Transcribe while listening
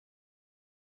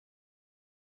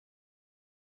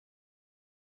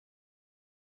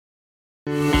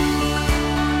We're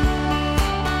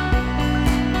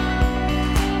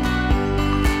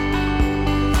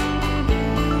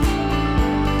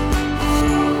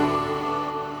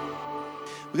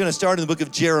going to start in the book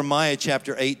of Jeremiah,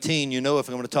 chapter 18. You know, if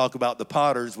I'm going to talk about the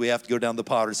potters, we have to go down the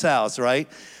potter's house, right?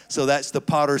 So that's the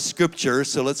potter's scripture.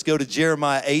 So let's go to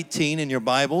Jeremiah 18 in your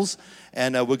Bibles,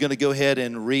 and we're going to go ahead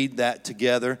and read that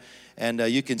together. And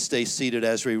you can stay seated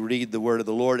as we read the word of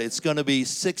the Lord. It's going to be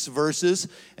 6 verses,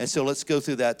 and so let's go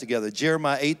through that together.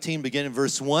 Jeremiah 18, beginning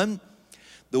verse 1.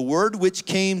 The word which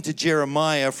came to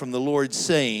Jeremiah from the Lord,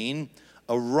 saying,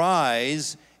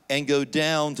 Arise and go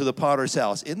down to the potter's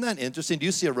house. Isn't that interesting? Do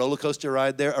you see a roller coaster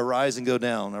ride there? Arise and go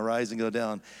down, arise and go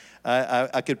down.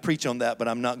 I could preach on that, but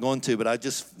I'm not going to. But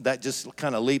that just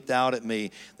kind of leaped out at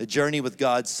me. The journey with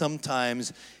God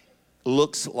sometimes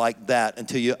looks like that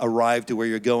until you arrive to where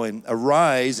you're going.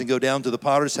 Arise and go down to the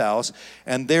potter's house,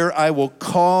 and there I will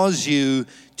cause you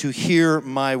to hear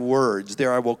my words.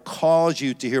 There I will cause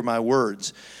you to hear my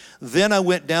words. Then I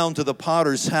went down to the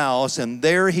potter's house, and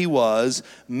there he was,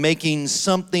 making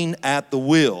something at the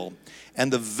wheel.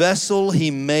 And the vessel he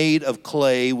made of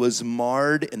clay was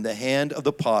marred in the hand of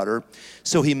the potter.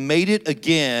 So he made it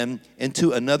again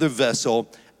into another vessel,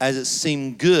 as it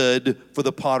seemed good for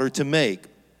the potter to make.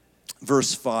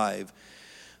 Verse 5.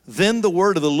 Then the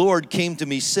word of the Lord came to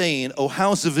me, saying, O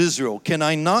house of Israel, can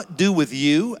I not do with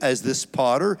you as this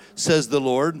potter, says the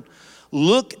Lord?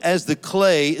 Look, as the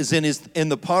clay is in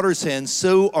the potter's hand,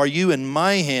 so are you in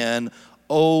my hand,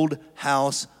 old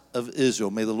house of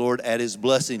Israel. May the Lord add his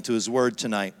blessing to his word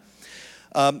tonight.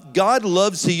 God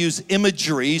loves to use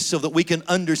imagery so that we can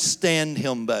understand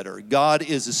him better. God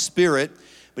is a spirit,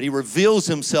 but he reveals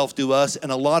himself to us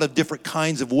in a lot of different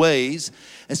kinds of ways.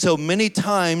 And so many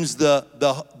times the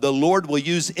Lord will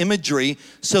use imagery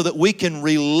so that we can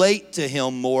relate to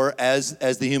him more as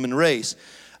the human race.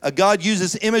 God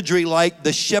uses imagery like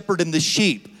the shepherd and the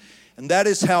sheep. And that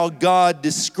is how God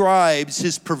describes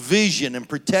his provision and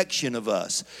protection of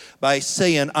us, by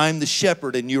saying, I'm the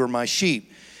shepherd and you are my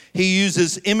sheep. He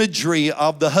uses imagery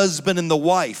of the husband and the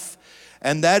wife.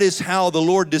 And that is how the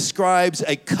Lord describes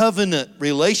a covenant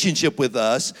relationship with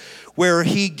us, where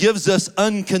he gives us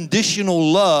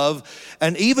unconditional love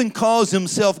and even calls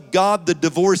himself God the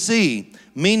divorcee,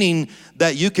 meaning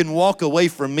that you can walk away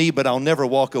from me, but I'll never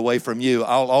walk away from you.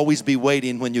 I'll always be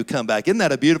waiting when you come back. Isn't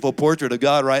that a beautiful portrait of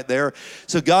God right there?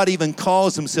 So God even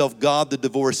calls himself God the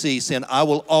divorcee, saying, I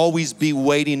will always be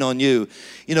waiting on you.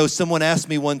 You know, someone asked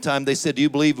me one time, they said, do you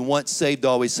believe once saved,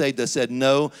 always saved? I said,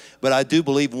 no, but I do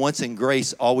believe once in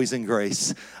grace, always in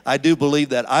grace. I do believe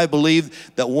that. I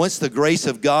believe that once the grace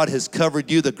of God has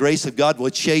covered you, the grace of God will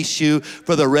chase you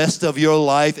for the rest of your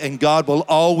life, and God will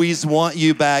always want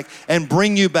you back and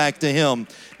bring you back to him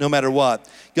no matter what.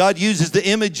 God uses the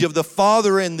image of the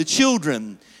father and the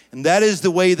children, and that is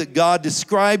the way that God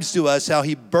describes to us how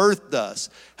he birthed us,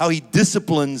 how he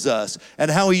disciplines us, and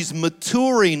how he's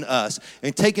maturing us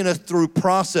and taking us through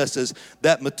processes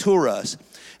that mature us.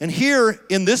 And here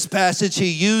in this passage, he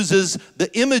uses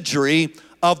the imagery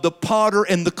of the potter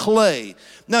and the clay.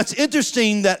 Now, it's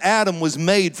interesting that Adam was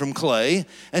made from clay,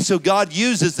 and so God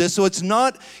uses this. So it's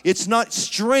not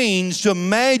strange to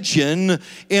imagine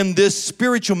in this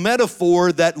spiritual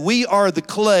metaphor that we are the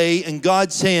clay and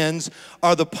God's hands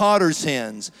are the potter's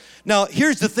hands. Now,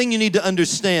 here's the thing you need to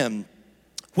understand.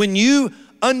 When you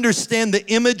understand the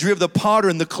imagery of the potter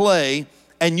and the clay,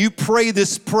 and you pray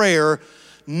this prayer,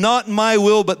 not my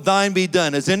will, but thine be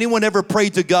done. Has anyone ever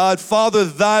prayed to God, Father,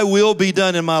 thy will be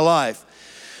done in my life?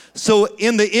 So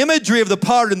in the imagery of the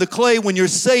potter and the clay, when you're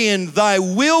saying thy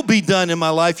will be done in my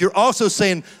life, you're also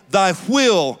saying thy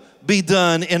will be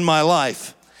done in my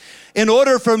life. In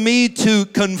order for me to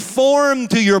conform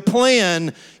to your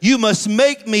plan, you must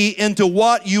make me into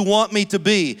what you want me to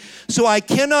be. So I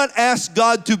cannot ask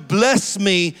God to bless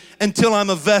me until I'm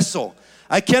a vessel.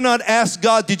 I cannot ask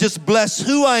God to just bless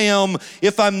who I am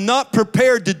if I'm not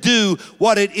prepared to do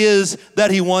what it is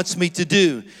that he wants me to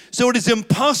do. So it is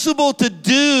impossible to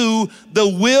do the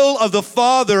will of the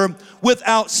Father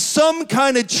without some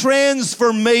kind of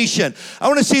transformation. I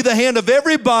want to see the hand of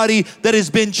everybody that has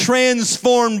been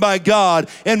transformed by God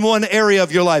in one area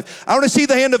of your life. I want to see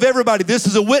the hand of everybody. This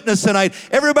is a witness tonight.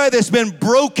 Everybody that's been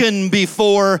broken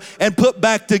before and put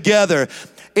back together.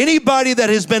 Anybody that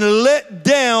has been let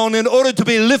down in order to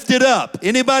be lifted up.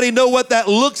 Anybody know what that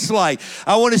looks like?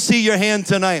 I want to see your hand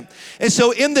tonight. And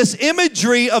so in this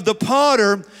imagery of the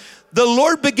potter, the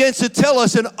Lord begins to tell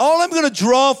us, and all I'm going to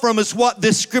draw from is what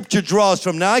this scripture draws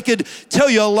from. Now, I could tell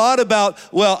you a lot about,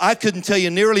 well, I couldn't tell you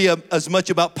nearly as much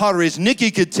about pottery as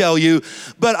Nikki could tell you,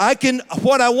 but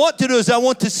what I want to do is I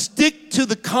want to stick to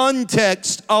the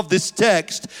context of this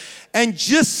text and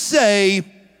just say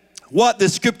what the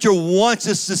scripture wants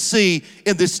us to see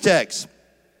in this text.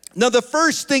 Now, the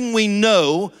first thing we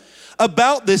know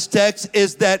about this text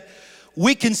is that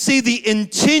we can see the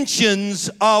intentions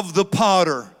of the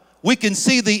potter. We can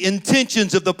see the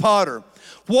intentions of the potter.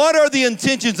 What are the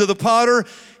intentions of the potter?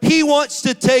 He wants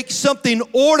to take something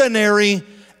ordinary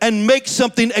and make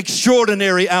something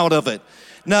extraordinary out of it.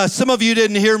 Now, some of you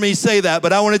didn't hear me say that,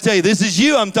 but I want to tell you, this is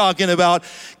you I'm talking about.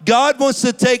 God wants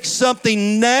to take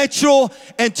something natural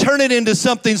and turn it into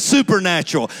something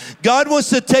supernatural. God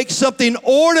wants to take something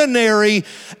ordinary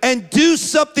and do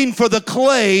something for the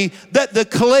clay that the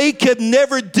clay could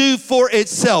never do for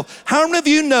itself. How many of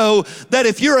you know that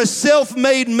if you're a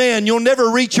self-made man, you'll never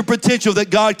reach your potential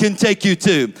that God can take you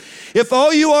to? If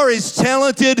all you are is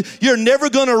talented, you're never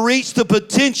going to reach the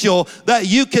potential that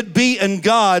you could be in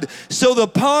God. So the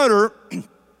potter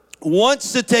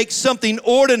wants to take something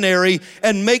ordinary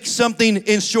and make something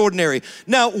extraordinary.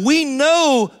 Now, we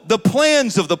know the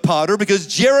plans of the potter because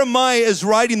Jeremiah is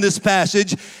writing this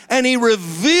passage and he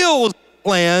reveals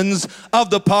plans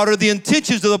of the potter, the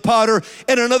intentions of the potter,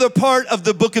 in another part of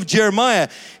the book of Jeremiah.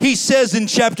 He says in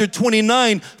chapter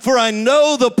 29, "For I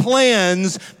know the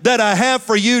plans that I have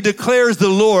for you, declares the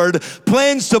Lord,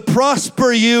 plans to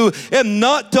prosper you and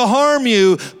not to harm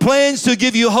you, plans to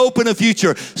give you hope in the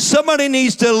future." Somebody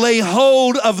needs to lay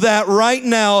hold of that right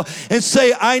now and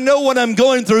say, I know what I'm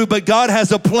going through, but God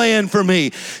has a plan for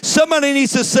me. Somebody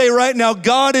needs to say right now,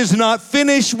 God is not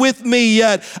finished with me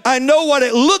yet. I know what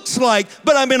it looks like,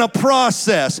 but I'm in a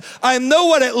process. I know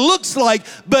what it looks like,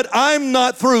 but I'm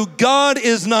not through. God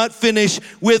is not finished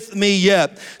with me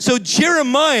yet. So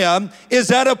Jeremiah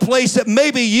is at a place that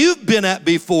maybe you've been at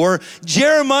before.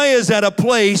 Jeremiah is at a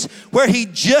place where he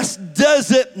just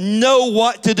doesn't know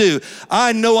what to do.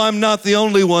 I know I'm not the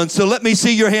only one, so let me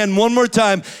see your hand one more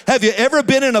time. Have you ever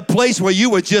been in a place where you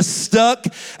were just stuck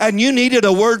and you needed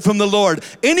a word from the Lord?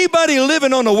 Anybody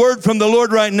living on a word from the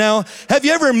Lord right now? Have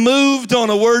you ever moved on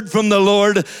a word from the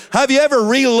Lord? Have you ever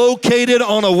relocated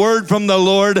on a word from the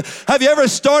Lord? Have you ever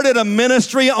started a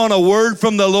ministry on a word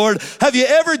from the Lord? Have you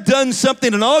ever done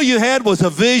something and all you had was a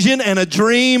vision and a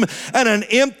dream and an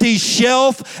empty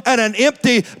shelf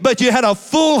but you had a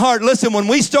full heart? Listen, when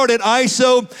we started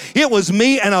ISO, it was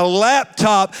me and a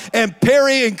laptop and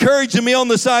Perry encouraging me on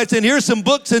the side saying, here's some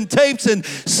books and tapes and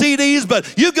CDs,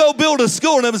 but you go build a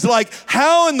school. And it was like,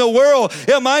 how in the world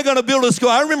am I going to build a school?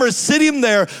 I remember sitting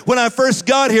there when I first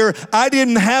got here. I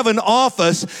didn't have an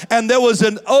office, and there was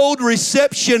an old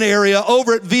reception area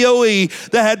over at VOE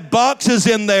that had boxes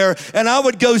in there, and I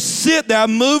would go sit there. I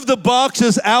moved the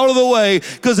boxes out of the way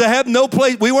because I had no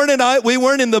place. We weren't in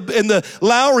the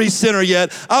Lowry Center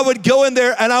yet. I would go in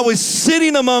there, and I was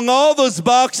sitting among all those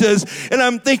boxes, and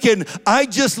I'm thinking, I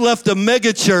just left a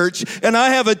mega church, and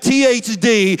I have a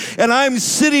THD, and I'm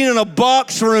sitting in a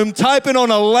box room typing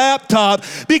on a laptop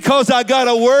because I got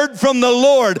a word from the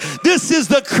Lord. This is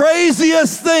the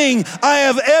craziest thing I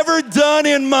have ever done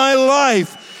in my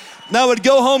life. Now I would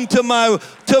go home to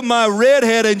my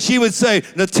redhead and she would say,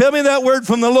 now tell me that word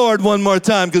from the Lord one more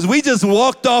time, because we just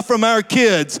walked off from our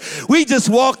kids. We just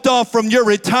walked off from your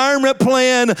retirement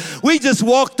plan. We just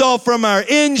walked off from our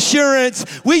insurance.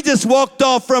 We just walked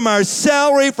off from our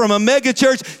salary from a mega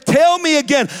church. Tell me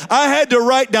again. I had to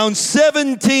write down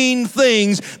 17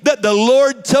 things that the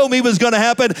Lord told me was going to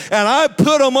happen, and I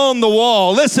put them on the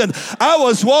wall. Listen, I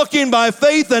was walking by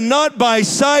faith and not by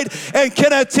sight, and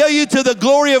can I tell you, to the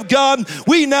glory of God,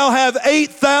 we now have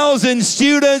 8,000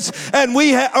 students, and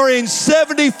we are in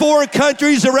 74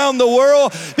 countries around the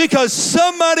world because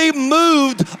somebody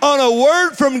moved on a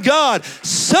word from God.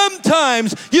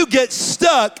 Sometimes you get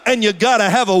stuck and you gotta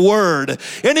have a word.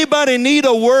 Anybody need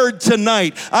a word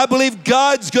tonight? I believe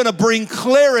God's gonna bring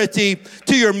clarity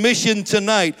to your mission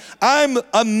tonight. I'm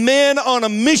a man on a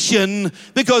mission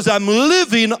because I'm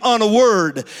living on a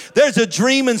word. There's a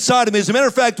dream inside of me. As a matter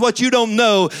of fact, what you don't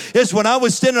know is when I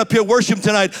was standing up here worshiping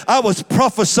tonight, I was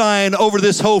prophesying over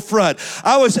this whole front.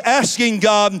 I was asking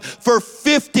God for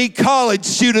 50 college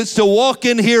students to walk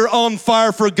in here on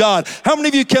fire for God. How many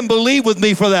of you can believe with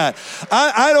me for that?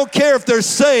 I don't care if they're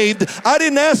saved. I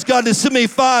didn't ask God to send me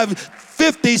 50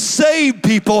 50 saved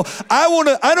people.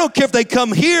 I don't care if they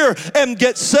come here and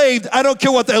get saved. I don't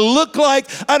care what they look like.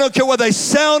 I don't care what they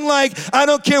sound like. I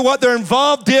don't care what they're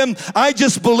involved in. I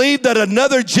just believe that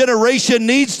another generation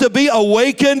needs to be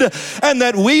awakened and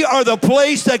that we are the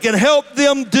place that can help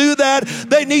them do that.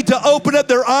 They need to open up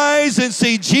their eyes and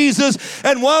see Jesus.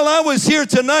 And while I was here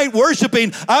tonight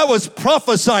worshiping, I was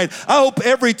prophesying. I hope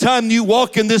every time you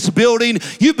walk in this building,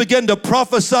 you begin to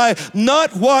prophesy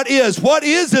not what is. What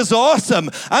is awesome.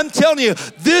 I'm telling you,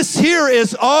 this here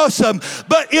is awesome.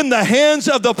 But in the hands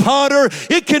of the potter,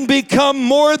 it can become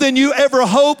more than you ever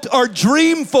hoped or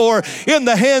dreamed for in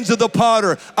the hands of the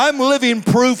potter. I'm living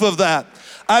proof of that.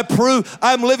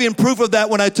 I'm living proof of that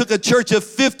when I took a church of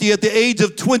 50 at the age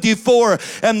of 24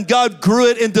 and God grew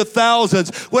it into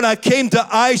thousands. When I came to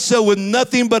ISO with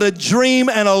nothing but a dream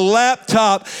and a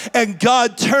laptop and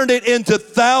God turned it into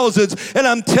thousands. And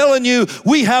I'm telling you,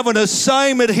 we have an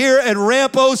assignment here at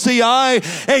Ramp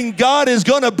OCI and God is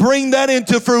going to bring that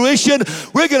into fruition.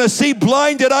 We're going to see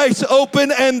blinded eyes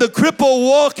open and the cripple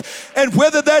walk. And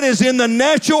whether that is in the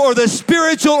natural or the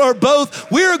spiritual or both,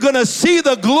 we're going to see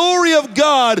the glory of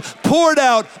God poured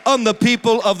out on the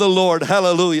people of the Lord.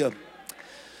 Hallelujah.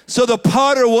 So the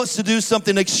potter wants to do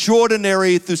something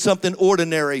extraordinary through something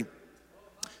ordinary.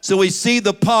 So we see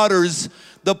the potter's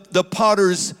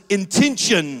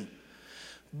intention.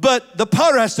 But the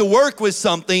potter has to work with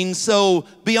something. So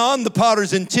beyond the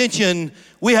potter's intention,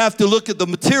 we have to look at the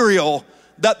material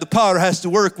that the potter has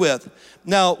to work with.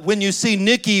 Now, when you see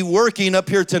Nikki working up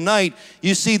here tonight,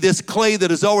 you see this clay that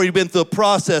has already been through a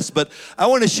process. But I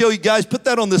want to show you guys, put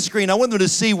that on the screen. I want them to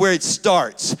see where it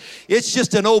starts. It's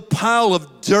just an old pile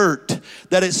of dirt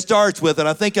that it starts with. And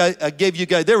I think I gave you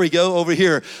guys, there we go, over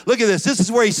here. Look at this. This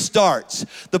is where he starts.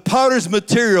 The potter's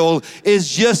material is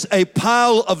just a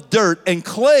pile of dirt. And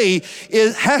clay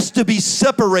has to be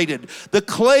separated. The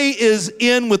clay is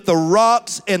in with the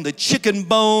rocks and the chicken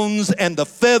bones and the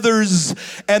feathers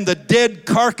and the dead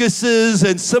carcasses,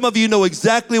 and some of you know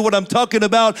exactly what I'm talking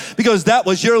about because that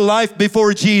was your life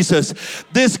before Jesus.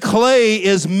 This clay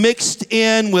is mixed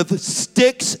in with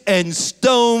sticks and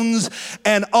stones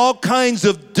and all kinds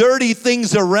of dirty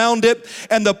things around it,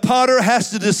 and the potter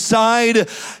has to decide,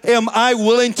 am I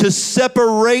willing to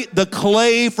separate the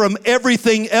clay from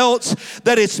everything else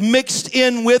that it's mixed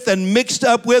in with and mixed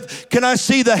up with? Can I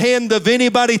see the hand of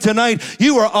anybody tonight?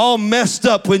 You were all messed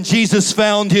up when Jesus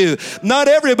found you. Not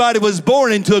everybody was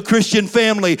born into a Christian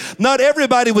family. Not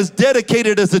everybody was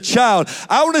dedicated as a child.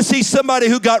 I want to see somebody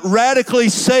who got radically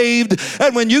saved,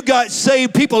 and when you got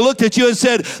saved, people looked at you and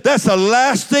said, that's the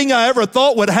last thing I ever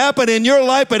thought would happen in your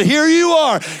life, but here you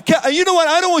are. You know what?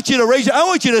 I don't want you to raise your, I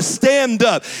want you to stand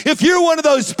up. If you're one of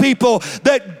those people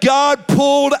that God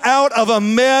pulled out of a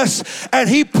mess and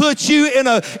he put you in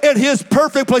his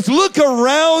perfect place, look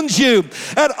around you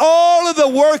at all of the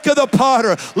work of the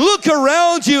potter. Look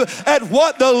around you at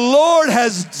what the Lord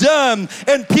has done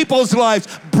in people's lives.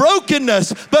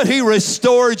 Brokenness, but he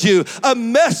restored you. A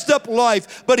messed up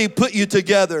life, but he put you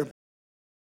together.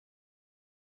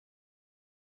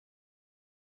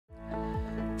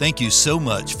 Thank you so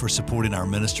much for supporting our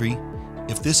ministry.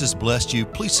 If this has blessed you,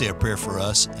 please say a prayer for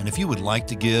us. And if you would like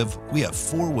to give, we have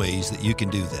 4 ways that you can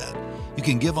do that. You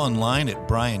can give online at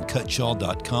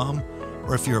briancutshaw.com,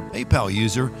 or if you're a PayPal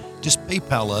user, just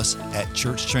PayPal us at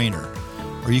Church Trainer.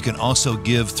 Or you can also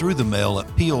give through the mail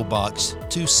at P.O. Box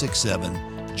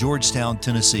 267, Georgetown,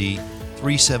 Tennessee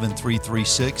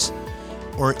 37336.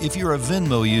 Or if you're a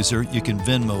Venmo user, you can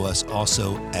Venmo us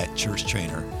also at Church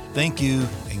Trainer. Thank you,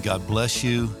 and God bless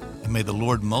you, and may the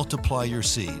Lord multiply your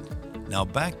seed. Now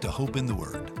back to Hope in the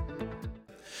Word.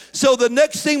 So the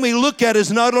next thing we look at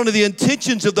is not only the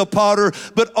intentions of the potter,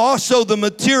 but also the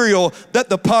material that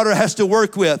the potter has to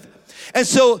work with. And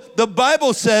so the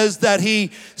Bible says that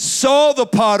he saw the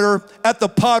potter at the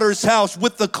potter's house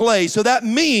with the clay. So that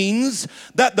means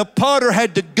that the potter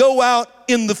had to go out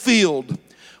in the field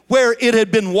where it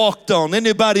had been walked on.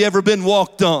 Anybody ever been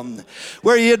walked on?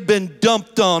 Where he had been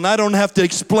dumped on. I don't have to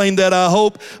explain that, I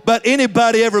hope. But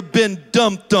anybody ever been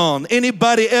dumped on?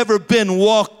 Anybody ever been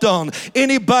walked on?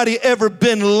 Anybody ever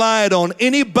been lied on?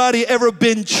 Anybody ever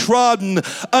been trodden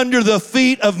under the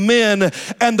feet of men?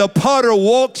 And the potter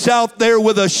walks out there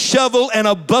with a shovel and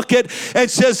a bucket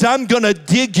and says, I'm going to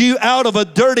dig you out of a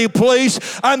dirty place.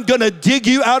 I'm going to dig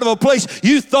you out of a place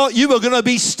you thought you were going to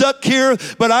be stuck here,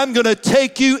 but I'm going to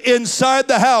take you inside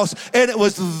the house. And it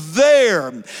was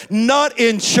there, not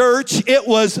in church, it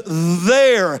was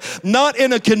there. Not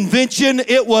in a convention,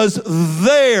 it was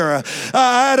there.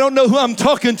 I don't know who I'm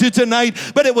talking to tonight,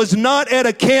 but it was not at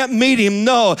a camp meeting.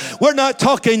 No, we're not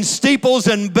talking steeples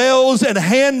and bells and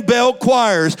handbell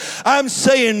choirs. I'm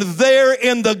saying there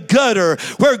in the gutter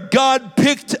where God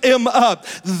picked him up.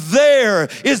 There.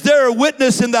 Is there a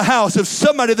witness in the house of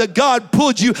somebody that God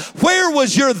pulled you? Where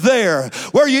was your there?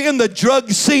 Were you in the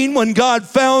drug scene when God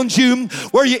found you?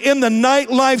 Were you in the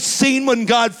nightlife scene when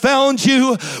God found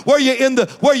you? Were you in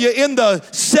the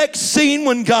sex scene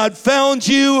when God found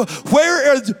you?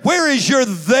 Where is your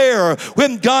there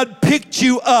when God picked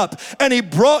you up and he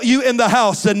brought you in the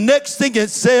house? The next thing it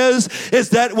says is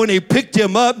that when he picked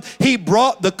him up, he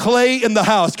brought the clay in the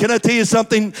house. Can I tell you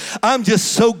something? I'm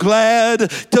just so glad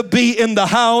to be in the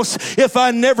house. If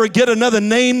I never get another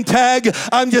name tag,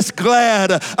 I'm just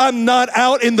glad I'm not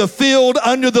out in the field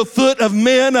under the foot of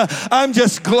men. I'm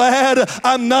just glad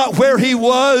I'm not where he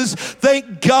was.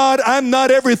 Thank God I'm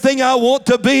not everything I want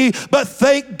to be, but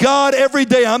thank God every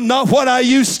day I'm not what I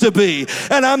used to be,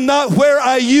 and I'm not where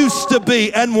I used to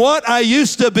be and what I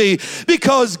used to be,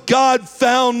 because God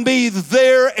found me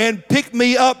there and picked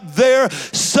me up there.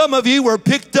 Some of you were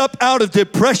picked up out of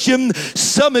depression.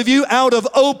 Some of you out of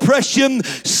oppression.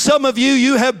 Some of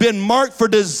you have been marked for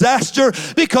disaster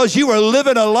because you are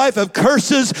living a life of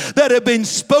curses that have been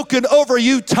spoken over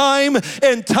you time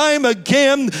and time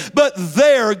again. But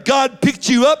there, God picked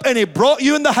you up and he brought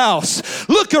you in the house.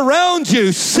 Look around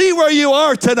you. See where you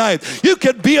are tonight. You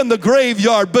could be in the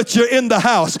graveyard, but you're in the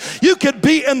house. You could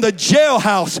be in the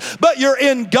jailhouse, but you're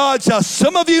in God's house.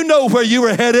 Some of you know where you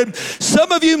were headed.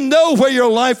 Some of you know where your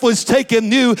life was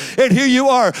taking you, and here you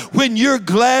are. When you're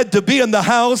glad to be in the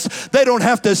house, they don't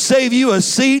have to save you a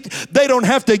seat. They don't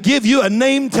have to give you a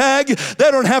name tag.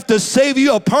 They don't have to save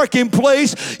you a parking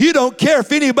place. You don't care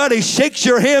if anybody shakes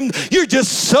your hand. You're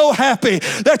just so happy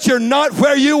that you're not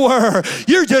where you were.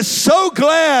 You're just so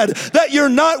glad that you're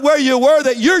not where you were,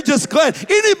 that you're just glad.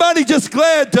 Anybody just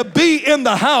glad to be in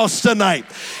the house tonight?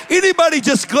 Anybody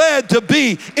just glad to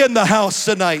be in the house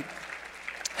tonight?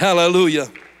 Hallelujah.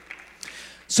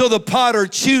 So the potter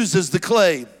chooses the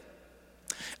clay. And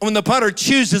when the potter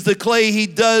chooses the clay, he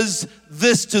does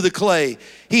this to the clay.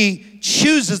 He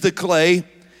chooses the clay,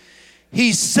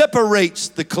 he separates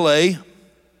the clay,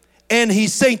 and he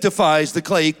sanctifies the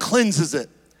clay. He cleanses it.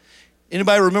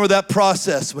 Anybody remember that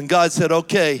process when God said,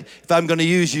 okay, if I'm going to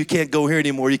use you, you can't go here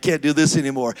anymore. You can't do this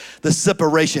anymore. The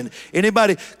separation.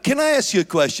 Anybody, can I ask you a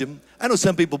question? I know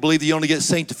some people believe that you only get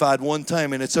sanctified one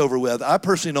time and it's over with. I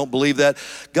personally don't believe that.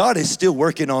 God is still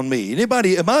working on me.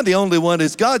 Anybody, am I the only one?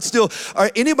 Is God still,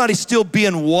 are anybody still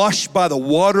being washed by the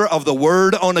water of the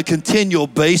word on a continual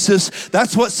basis?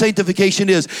 That's what sanctification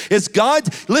is. It's God,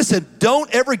 listen,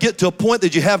 don't ever get to a point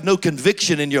that you have no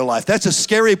conviction in your life. That's a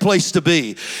scary place to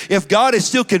be. If God is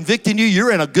still convicting you,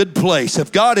 you're in a good place.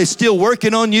 If God is still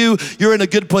working on you, you're in a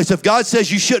good place. If God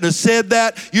says you shouldn't have said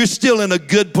that, you're still in a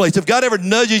good place. If God ever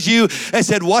nudges you and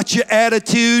said, watch your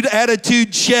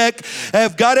attitude check.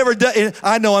 Have God ever done,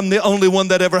 I know I'm the only one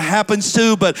that ever happens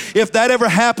to, but if that ever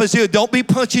happens to you, don't be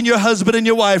punching your husband and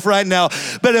your wife right now.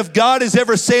 But if God is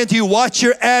ever saying to you, watch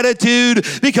your attitude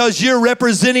because you're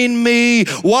representing me,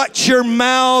 watch your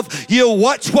mouth, you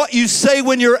watch what you say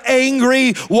when you're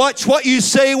angry, watch what you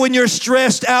say when you're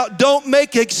stressed out. Don't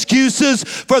make excuses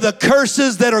for the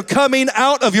curses that are coming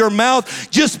out of your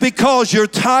mouth just because you're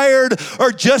tired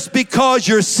or just because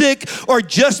you're sick or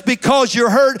just because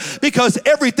you're hurt, because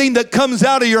everything that comes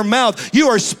out of your mouth, you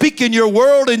are speaking your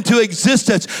world into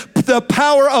existence. The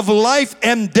power of life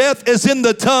and death is in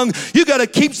the tongue. You got to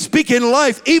keep speaking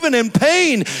life. Even in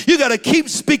pain, you got to keep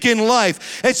speaking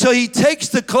life. And so he takes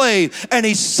the clay and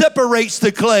he separates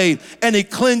the clay and he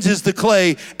cleanses the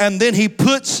clay, and then he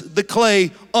puts the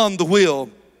clay on the wheel.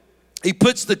 He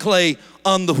puts the clay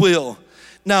on the wheel.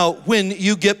 Now, when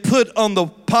you get put on the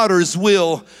potter's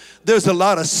wheel, there's a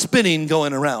lot of spinning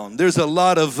going around. There's a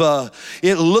lot of,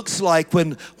 it looks like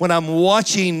when I'm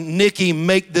watching Nikki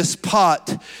make this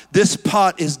pot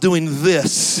is doing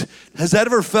this. Has that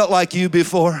ever felt like you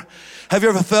before? Have you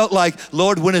ever felt like,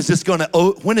 Lord, when is this gonna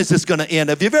end?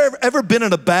 Have you ever been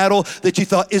in a battle that you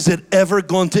thought, is it ever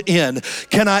going to end?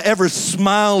 Can I ever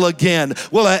smile again?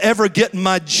 Will I ever get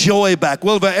my joy back?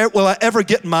 Will I ever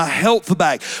get my health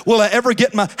back? Will I ever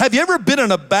get have you ever been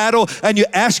in a battle and you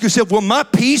ask yourself, will my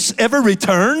peace ever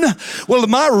return? Will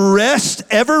my rest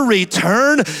ever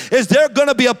return? Is there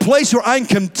gonna be a place where I'm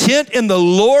content in the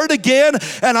Lord again?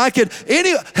 And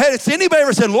has anybody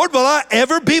ever said, Lord, will I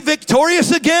ever be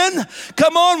victorious again?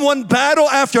 Come on, one battle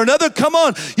after another. Come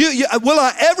on. Will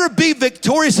I ever be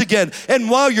victorious again? And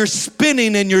while you're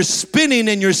spinning and you're spinning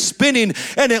and you're spinning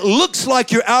and it looks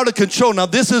like you're out of control. Now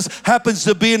this happens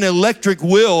to be an electric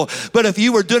wheel, but if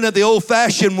you were doing it the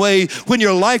old-fashioned way, when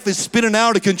your life is spinning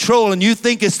out of control and you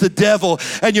think it's the devil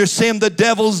and you're saying the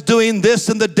devil's doing this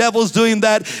and the devil's doing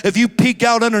that, if you peek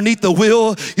out underneath the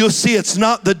wheel, you'll see it's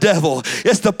not the devil.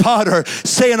 It's the potter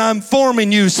saying, I'm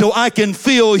forming you so I can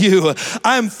feel you.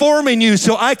 I'm forming you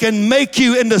so I can make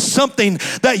you into something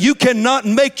that you cannot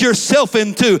make yourself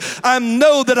into. I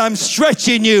know that I'm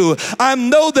stretching you. I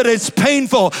know that it's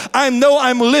painful. I know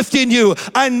I'm lifting you.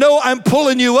 I know I'm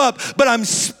pulling you up, but I'm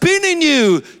spinning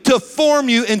you to form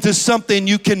you into something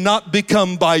you cannot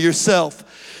become by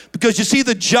yourself. Because you see,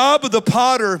 the job of the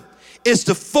potter is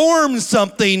to form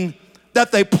something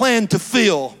that they plan to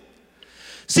fill.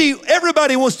 See,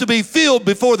 everybody wants to be filled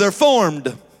before they're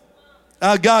formed.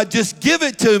 God, just give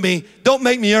it to me. Don't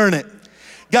make me earn it.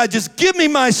 God, just give me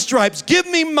my stripes. Give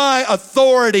me my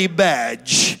authority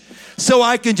badge so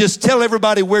I can just tell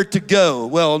everybody where to go.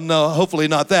 Well, no, hopefully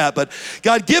not that. But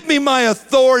God, give me my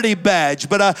authority badge.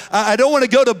 But I don't want to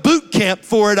go to boot camp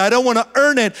for it. I don't want to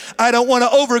earn it. I don't want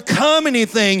to overcome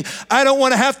anything. I don't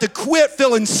want to have to quit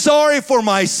feeling sorry for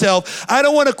myself. I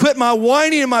don't want to quit my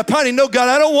whining and my pining. No, God,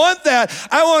 I don't want that.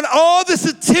 I want all this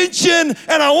attention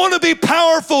and I want to be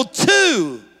powerful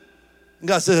too. And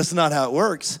God says, that's not how it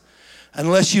works.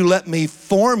 Unless you let me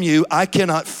form you, I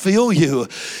cannot fill you.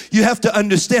 You have to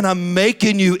understand, I'm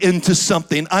making you into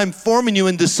something. I'm forming you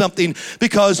into something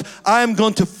because I'm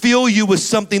going to fill you with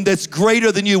something that's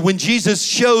greater than you. When Jesus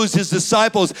chose his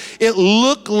disciples, it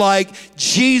looked like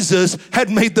Jesus had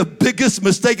made the biggest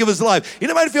mistake of his life.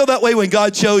 Anybody feel that way when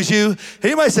God chose you?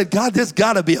 Anybody said, God, there's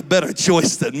got to be a better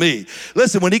choice than me?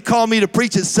 Listen, when he called me to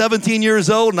preach at 17 years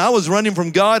old and I was running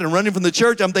from God and running from the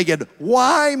church, I'm thinking,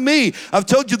 why me? I've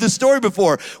told you this story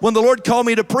before. When the Lord called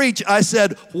me to preach, I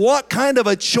said, what kind of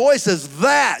a choice is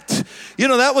that? You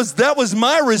know, that was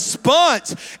my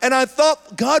response. And I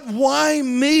thought, God, why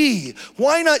me?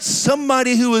 Why not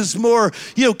somebody who is more,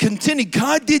 contented?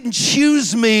 God didn't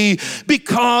choose me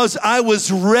because I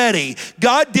was ready.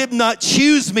 God did not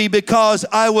choose me because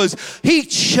he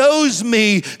chose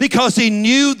me because he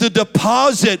knew the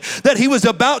deposit that he was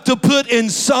about to put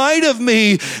inside of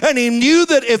me. And he knew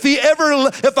that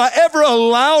if I ever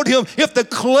allowed him, if the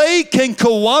clay can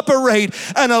cooperate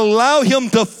and allow him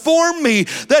to form me,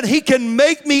 that he can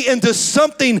make me into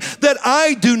something that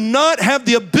I do not have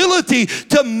the ability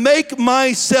to make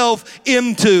myself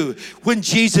into. When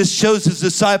Jesus chose his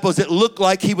disciples, it looked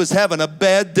like he was having a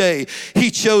bad day.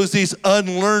 He chose these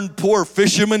unlearned poor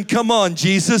fishermen. Come on,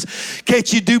 Jesus.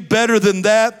 Can't you do better than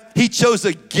that? He chose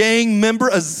a gang member,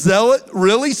 a zealot.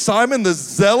 Really? Simon the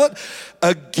zealot?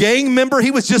 A gang member?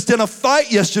 He was just in a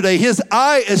fight yesterday. His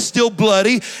eye is still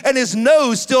bloody and his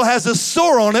nose still has a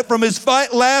sore on it from his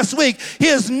fight last week.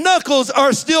 His knuckles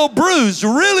are still bruised.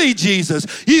 Really, Jesus?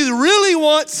 You really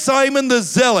want Simon the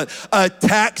zealot, a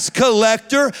tax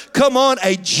collector? Come on,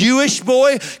 a Jewish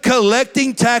boy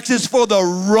collecting taxes for the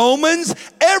Romans?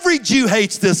 Every Jew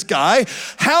hates this guy.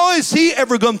 How is he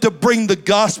ever going to bring the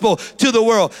gospel to the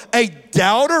world? A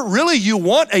doubter? Really? You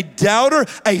want a doubter?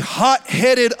 A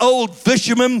hot-headed old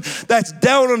fisherman that's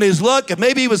down on his luck? And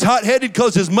maybe he was hot-headed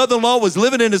because his mother-in-law was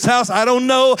living in his house. I don't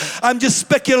know. I'm just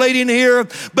speculating here.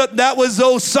 But that was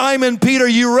old Simon Peter.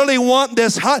 You really want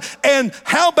this hot? And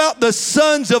how about the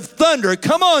sons of thunder?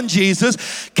 Come on,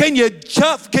 Jesus. Can you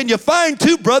find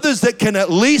two brothers that can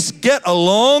at least get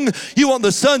along? You want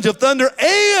the sons of thunder?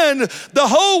 And the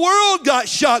whole world got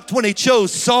shocked when he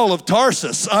chose Saul of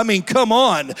Tarsus. I mean, come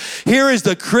on. Here is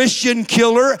the Christian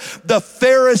killer, the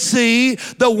Pharisee,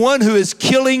 the one who is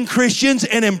killing Christians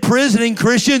and imprisoning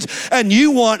Christians, and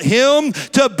you want him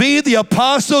to be the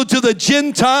apostle to the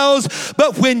Gentiles.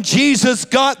 But when Jesus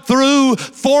got through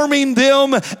forming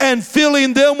them and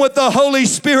filling them with the Holy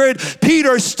Spirit,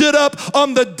 Peter stood up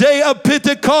on the day of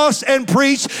Pentecost and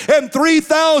preached, and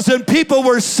 3,000 people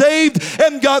were saved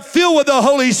and got filled with the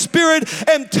Holy Spirit.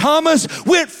 And Thomas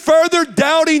went further,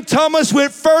 doubting Thomas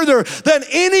went further than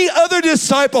any other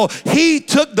disciple. He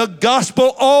took the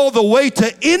gospel all the way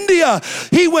to India.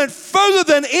 He went further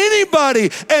than anybody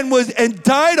and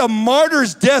died a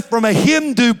martyr's death from a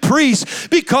Hindu priest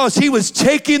because he was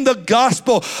taking the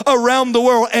gospel around the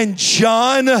world. And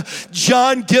John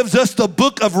gives us the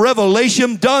book of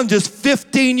Revelation. John, just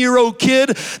 15-year-old kid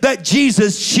that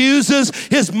Jesus chooses.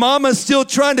 His mama's still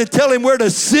trying to tell him where to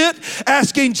sit,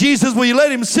 asking Jesus, will you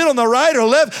let him sit on the right or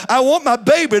left? I want my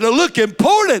baby to look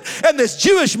important. And this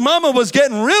Jewish mama was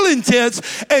getting real intense.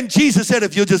 And Jesus said,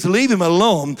 if you'll just leave him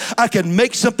alone, I can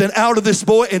make something out of this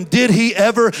boy. And did he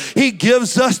ever? He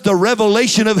gives us the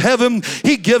revelation of heaven.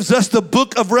 He gives us the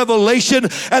book of Revelation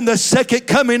and the second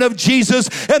coming of Jesus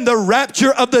and the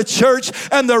rapture of the church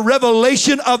and the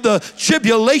revelation of the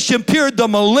tribulation period, the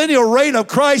millennial reign of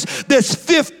Christ. This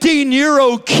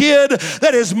 15-year-old kid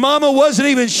that his mama wasn't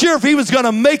even sure if he was going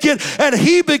to make it, and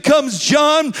he becomes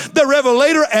John the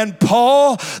Revelator. And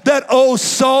Paul, that old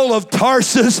Saul of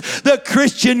Tarsus, the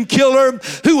Christian killer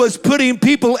who was putting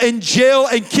people in jail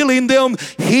and killing them,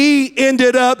 he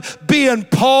ended up being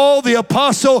Paul the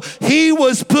apostle. He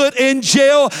was put in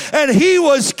jail and he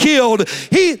was killed.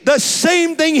 The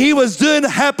same thing he was doing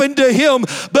happened to him,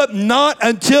 but not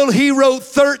until he wrote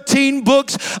 13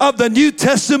 books of the New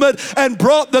Testament and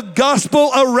brought the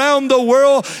gospel around the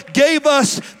world, gave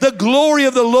us the glory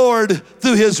of the Lord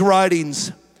through his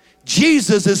writings.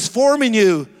 Jesus is forming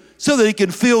you so that he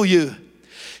can fill you.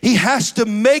 He has to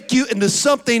make you into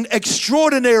something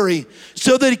extraordinary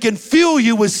so that he can fill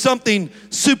you with something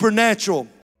supernatural.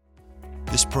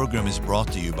 This program is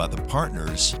brought to you by the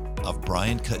partners of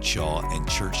Brian Cutshaw and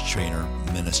Church Trainer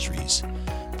Ministries.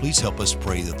 Please help us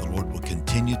pray that the Lord will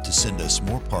continue to send us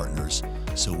more partners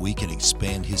so we can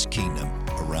expand his kingdom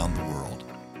around the world.